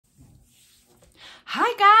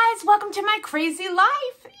Hi guys, welcome to my crazy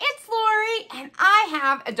life. It's Lori and I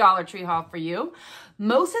have a Dollar Tree haul for you.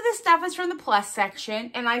 Most of the stuff is from the plus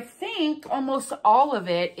section and I think almost all of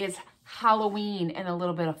it is Halloween and a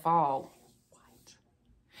little bit of fall. What?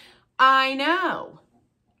 I know.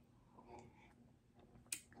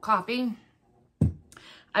 Coffee.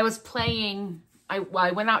 I was playing, I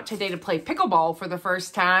went out today to play pickleball for the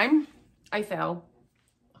first time. I fell.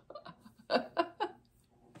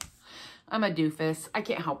 I'm a doofus. I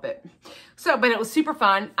can't help it. So, but it was super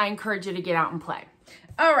fun. I encourage you to get out and play.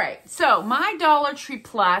 All right. So my Dollar Tree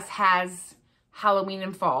Plus has Halloween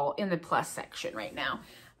and fall in the plus section right now.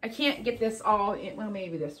 I can't get this all in. Well,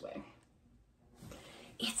 maybe this way.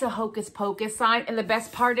 It's a hocus pocus sign. And the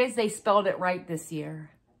best part is they spelled it right this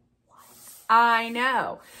year. What? I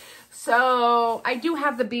know. So I do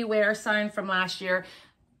have the beware sign from last year.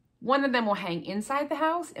 One of them will hang inside the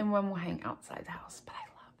house and one will hang outside the house. But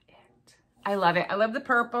I love it. I love the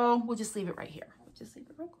purple. We'll just leave it right here. We'll just leave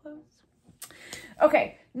it real close.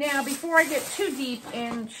 Okay, now before I get too deep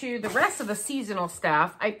into the rest of the seasonal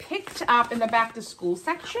stuff, I picked up in the back to school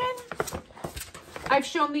section. I've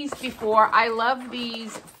shown these before. I love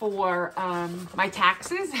these for my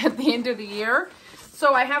taxes at the end of the year.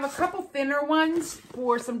 So I have a couple thinner ones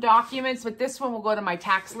for some documents, but this one will go to my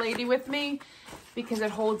tax lady with me because it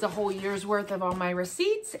holds a whole year's worth of all my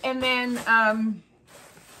receipts. And then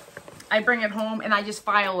I bring it home and I just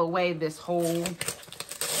file away this whole,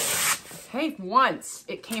 hey, once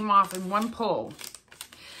it came off in one pull.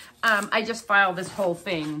 I just file this whole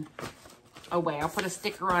thing away. I'll put a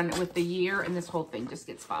sticker on it with the year and this whole thing just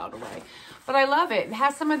gets filed away. But I love it. It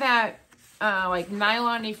has some of that like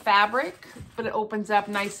nylon-y fabric, but it opens up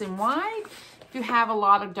nice and wide. If you have a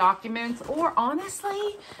lot of documents, or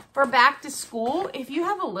honestly, for back to school, if you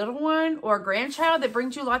have a little one or a grandchild that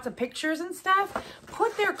brings you lots of pictures and stuff,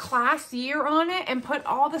 put their class year on it and put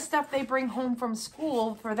all the stuff they bring home from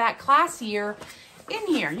school for that class year in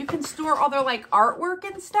here. You can store all their like artwork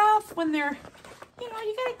and stuff when they're, you know,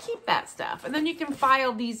 you gotta keep that stuff. And then you can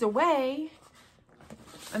file these away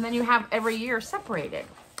and then you have every year separated.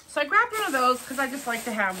 So I grabbed one of those because I just like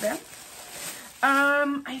to have them.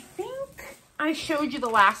 I think I showed you the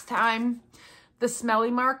last time the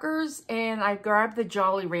smelly markers and I grabbed the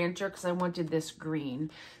Jolly Rancher because I wanted this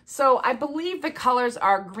green. So I believe the colors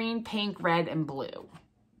are green, pink, red, and blue.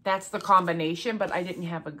 That's the combination, but I didn't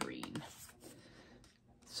have a green.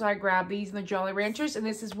 So I grabbed these in the Jolly Ranchers and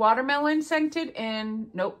this is watermelon scented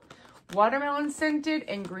and, nope, watermelon scented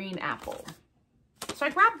and green apple. So I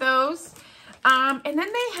grabbed those. And then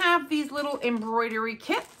they have these little embroidery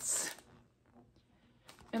kits.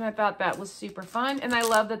 And I thought that was super fun. And I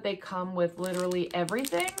love that they come with literally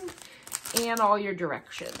everything and all your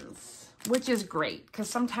directions, which is great because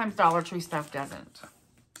sometimes Dollar Tree stuff doesn't.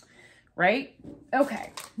 Right?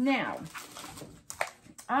 Okay. Now,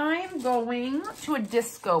 I'm going to a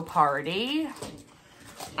disco party.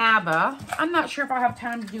 ABBA. I'm not sure if I'll have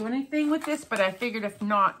time to do anything with this, but I figured if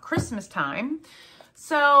not, Christmas time.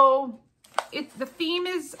 So, the theme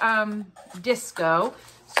is disco.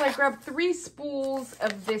 So I grabbed 3 spools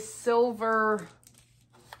of this silver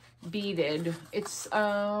beaded. It's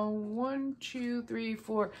 1, 2, 3,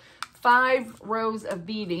 4, 5 rows of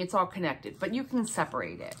beading. It's all connected, but you can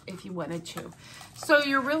separate it if you wanted to. So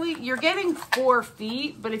you're getting 4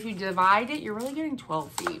 feet, but if you divide it, you're really getting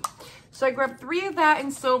 12 feet. So I grabbed 3 of that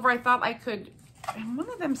in silver. I thought I could, and one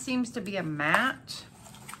of them seems to be a matte.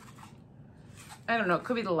 I don't know. It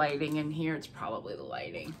could be the lighting in here. It's probably the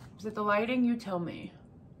lighting. Is it the lighting? You tell me.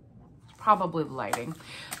 Probably the lighting.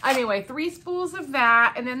 Anyway, 3 spools of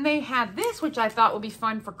that. And then they had this, which I thought would be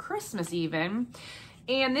fun for Christmas even.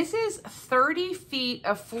 And this is 30 feet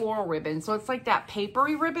of floral ribbon. So it's like that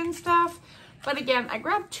papery ribbon stuff. But again, I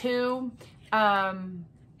grabbed 2. If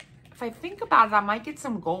I think about it, I might get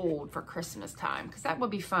some gold for Christmas time. Because that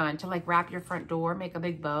would be fun to like wrap your front door, make a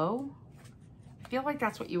big bow. I feel like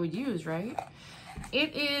that's what you would use, right?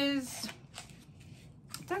 It is,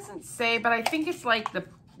 it doesn't say, but I think it's like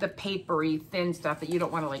the papery thin stuff that you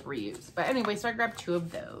don't want to like reuse. But anyway, so I grabbed 2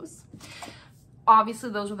 of those. Obviously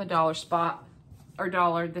those were the dollar spot, or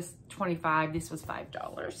dollar, this 25, this was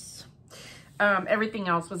 $5. Everything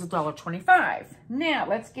else was $1.25. Now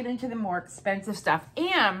let's get into the more expensive stuff.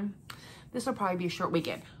 And this will probably be a short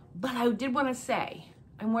weekend, but I did want to say,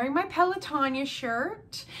 I'm wearing my Pelotonia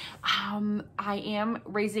shirt. I am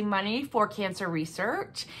raising money for cancer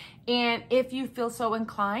research. And if you feel so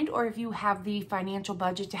inclined, or if you have the financial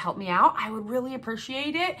budget to help me out, I would really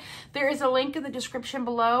appreciate it. There is a link in the description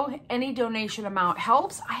below. Any donation amount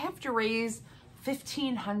helps. I have to raise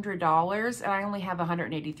 $1,500 and I only have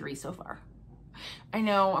 $183 so far. I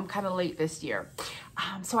know I'm kind of late this year.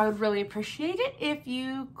 So I would really appreciate it if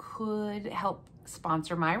you could help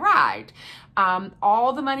sponsor my ride.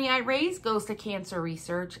 All the money I raise goes to cancer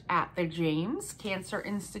research at the James Cancer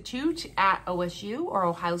Institute at OSU, or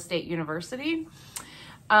Ohio State University.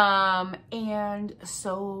 And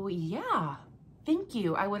so, yeah, thank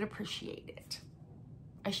you. I would appreciate it.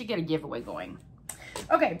 I should get a giveaway going.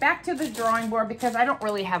 Okay, back to the drawing board, because I don't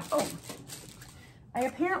really have, I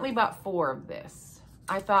apparently bought 4 of this.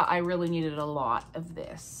 I thought I really needed a lot of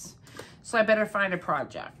this. So I better find a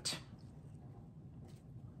project.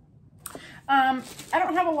 I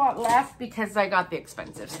don't have a lot left because I got the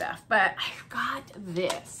expensive stuff, but I got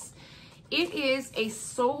this. It is a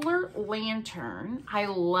solar lantern. I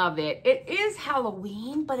love it. It is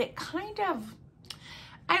Halloween, but it kind of,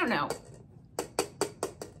 I don't know.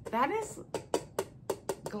 That is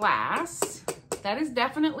glass. That is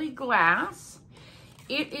definitely glass.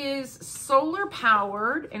 It is solar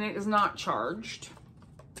powered and it is not charged.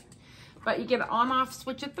 But you get an on-off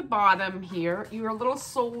switch at the bottom here. Your little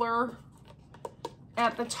solar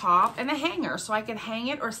at the top and a hanger, so I could hang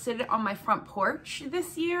it or sit it on my front porch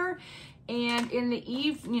this year. And in the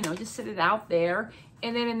evening, you know, just sit it out there.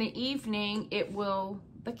 And then in the evening, it will,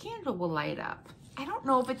 the candle will light up. I don't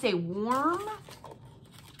know if it's a warm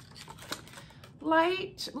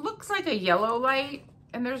light. Looks like a yellow light.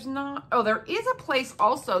 And there's not, oh, there is a place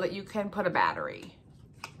also that you can put a battery.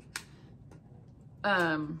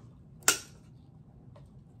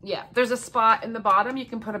 Yeah, there's a spot in the bottom you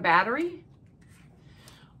can put a battery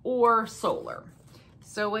or solar.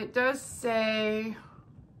 So it does say,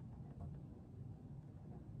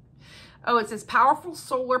 oh, it says powerful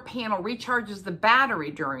solar panel recharges the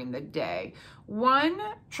battery during the day. 1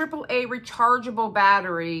 AAA rechargeable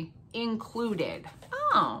battery included.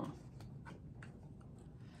 Oh,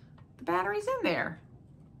 the battery's in there.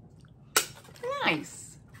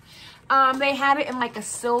 Nice. They had it in like a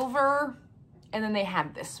silver, and then they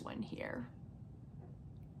have this one here.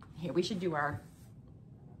 Here, we should do our,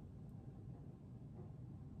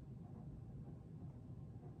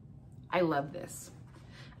 I love this.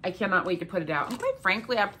 I cannot wait to put it out. And quite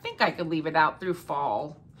frankly, I think I could leave it out through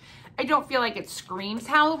fall. I don't feel like it screams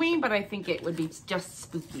Halloween, but I think it would be just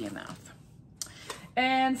spooky enough.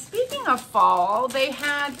 And speaking of fall, they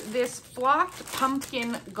had this flocked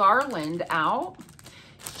pumpkin garland out.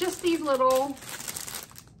 Just these little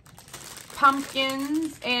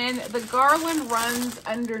pumpkins, and the garland runs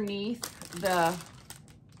underneath the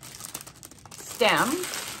stem.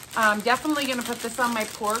 I'm definitely gonna put this on my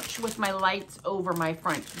porch with my lights over my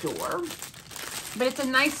front door. But it's a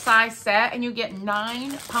nice size set, and you get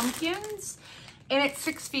 9 pumpkins, and it's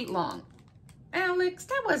 6 feet long. Alex,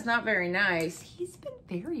 that was not very nice. He's been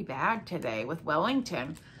very bad today with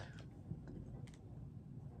Wellington.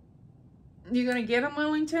 You gonna get him,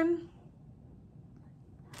 Wellington?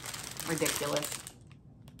 Ridiculous.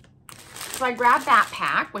 So I grabbed that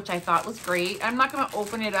pack, which I thought was great. I'm not gonna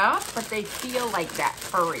open it up, but they feel like that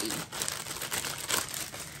furry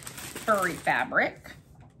fabric.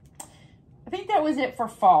 I think that was it for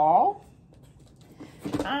fall.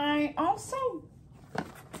 I also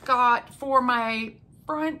got for my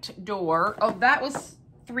front door, oh, that was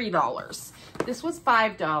 $3. This was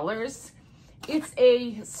 $5. It's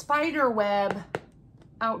a spider web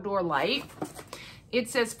outdoor light. It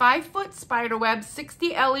says 5-foot spider web,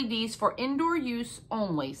 60 LEDs for indoor use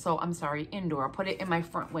only. So I'm sorry, indoor. I'll put it in my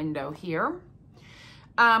front window here.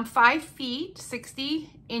 5 feet, 60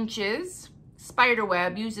 inches. Spider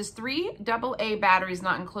web uses 3 AA batteries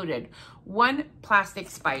not included. 1 plastic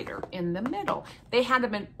spider in the middle. They had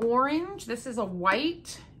them in orange. This is a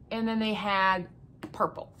white, and then they had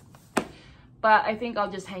purple. But I think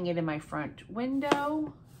I'll just hang it in my front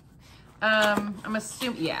window. I'm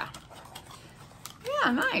assuming, yeah.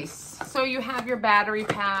 Yeah, nice. So you have your battery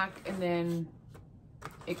pack, and then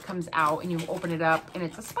it comes out, and you open it up, and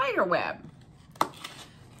it's a spider web.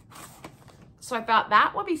 So I thought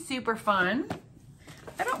that would be super fun.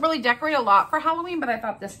 I don't really decorate a lot for Halloween, but I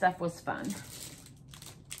thought this stuff was fun.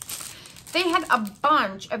 They had a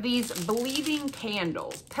bunch of these bleeding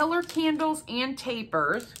candles, pillar candles and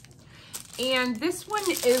tapers. And this one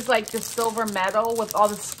is like the silver metal with all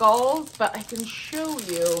the skulls, but I can show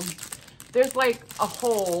you. There's like a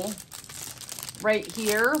hole right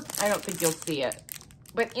here. I don't think you'll see it.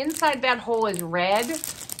 But inside that hole is red.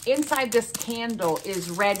 Inside this candle is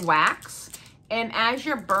red wax. And as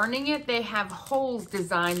you're burning it, they have holes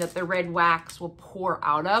designed that the red wax will pour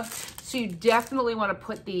out of. So you definitely want to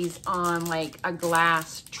put these on like a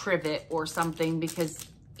glass trivet or something, because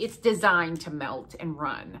it's designed to melt and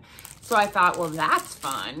run. So I thought, well, that's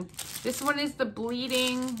fun. This one is the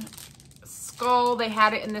bleeding skull. They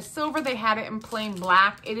had it in the silver. They had it in plain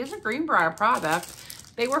black. It is a Greenbrier product.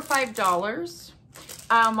 They were $5.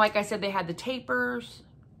 Like I said, they had the tapers.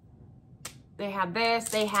 They had this.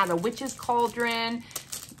 They had a witch's cauldron.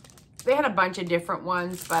 They had a bunch of different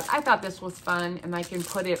ones, but I thought this was fun, and I can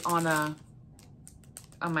put it on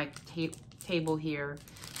my table here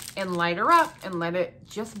and light her up and let it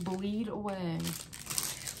just bleed away.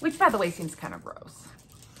 Which, by the way, seems kind of gross.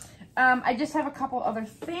 I just have a couple other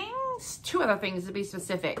things, 2 other things to be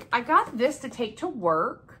specific. I got this to take to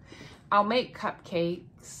work. I'll make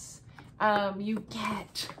cupcakes. You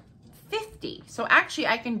get 50. So actually,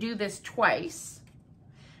 I can do this twice.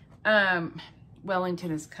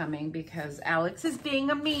 Wellington is coming because Alex is being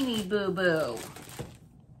a meanie boo-boo.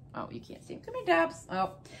 Oh, you can't see him. Come here, Dubs.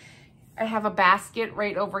 Oh, I have a basket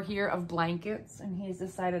right over here of blankets, and he's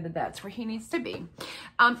decided that that's where he needs to be.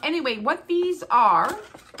 Anyway, what these are,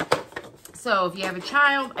 so if you have a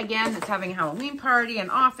child, again, that's having a Halloween party, an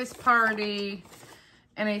office party,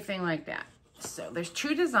 anything like that. So there's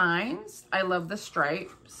 2 designs. I love the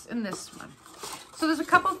stripes in this one. So there's a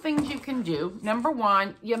couple of things you can do. Number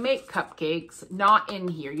 1, you make cupcakes, not in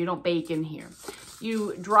here. You don't bake in here.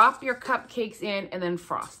 You drop your cupcakes in and then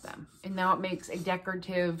frost them. And now it makes a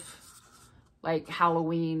decorative, like,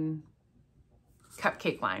 Halloween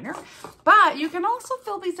cupcake liner. But you can also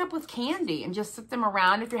fill these up with candy and just sit them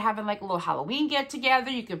around. If you're having like a little Halloween get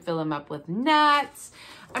together, you can fill them up with nuts.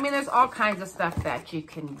 I mean, there's all kinds of stuff that you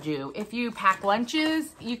can do. If you pack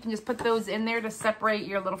lunches, you can just put those in there to separate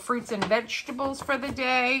your little fruits and vegetables for the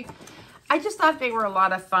day. I just thought they were a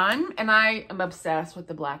lot of fun, and I am obsessed with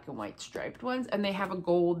the black and white striped ones, and they have a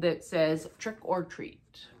gold that says trick or treat.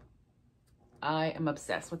 I am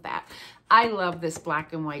obsessed with that. I love this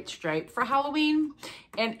black and white stripe for Halloween.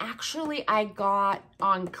 And actually, I got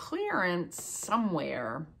on clearance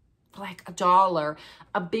somewhere for like $1,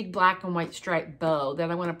 a big black and white striped bow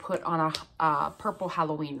that I want to put on a purple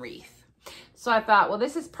Halloween wreath. So I thought, well,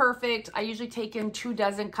 this is perfect. I usually take in 2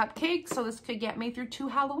 dozen cupcakes, so this could get me through 2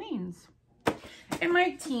 Halloweens. And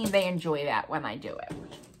my team, they enjoy that when I do it.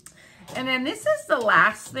 And then this is the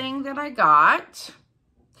last thing that I got.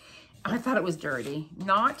 I thought it was dirty.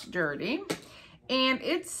 Not dirty. And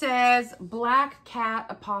it says Black Cat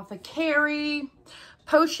Apothecary,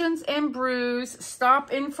 Potions and Brews,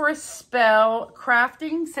 Stop in for a Spell,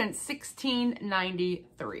 crafting since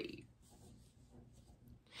 1693.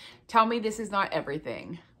 Tell me this is not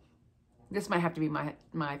everything. This might have to be my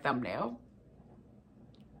thumbnail.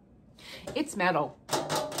 It's metal.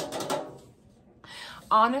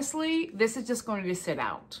 Honestly, this is just going to sit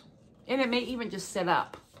out. And it may even just sit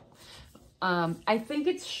up. I think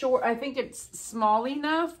it's short. I think it's small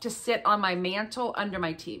enough to sit on my mantle under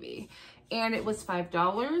my TV. And it was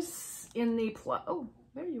 $5 in the plus. Oh,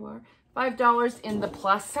 there you are. $5 in the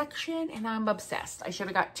plus section. And I'm obsessed. I should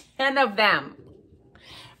have got 10 of them.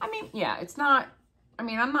 I mean, yeah, it's not. I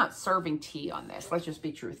mean, I'm not serving tea on this. Let's just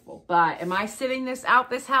be truthful. But am I sitting this out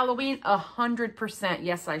this Halloween? 100%.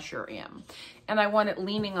 Yes, I sure am. And I want it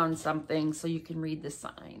leaning on something so you can read the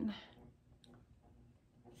sign.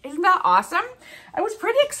 Isn't that awesome? I was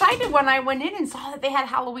pretty excited when I went in and saw that they had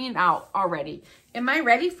Halloween out already. Am I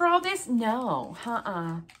ready for all this? No.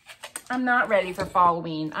 I'm not ready for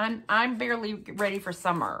Halloween. I'm barely ready for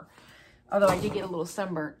summer. Although I did get a little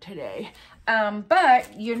sunburnt today.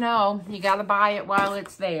 But, you know, you got to buy it while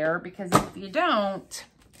it's there. Because if you don't,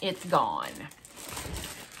 it's gone.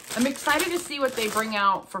 I'm excited to see what they bring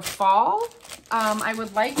out for fall. I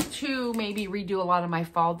would like to maybe redo a lot of my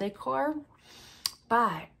fall decor.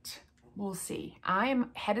 But we'll see.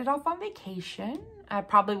 I'm headed off on vacation. I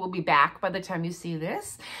probably will be back by the time you see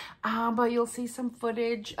this. But you'll see some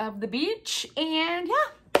footage of the beach. And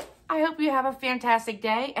yeah, I hope you have a fantastic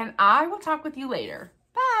day. And I will talk with you later.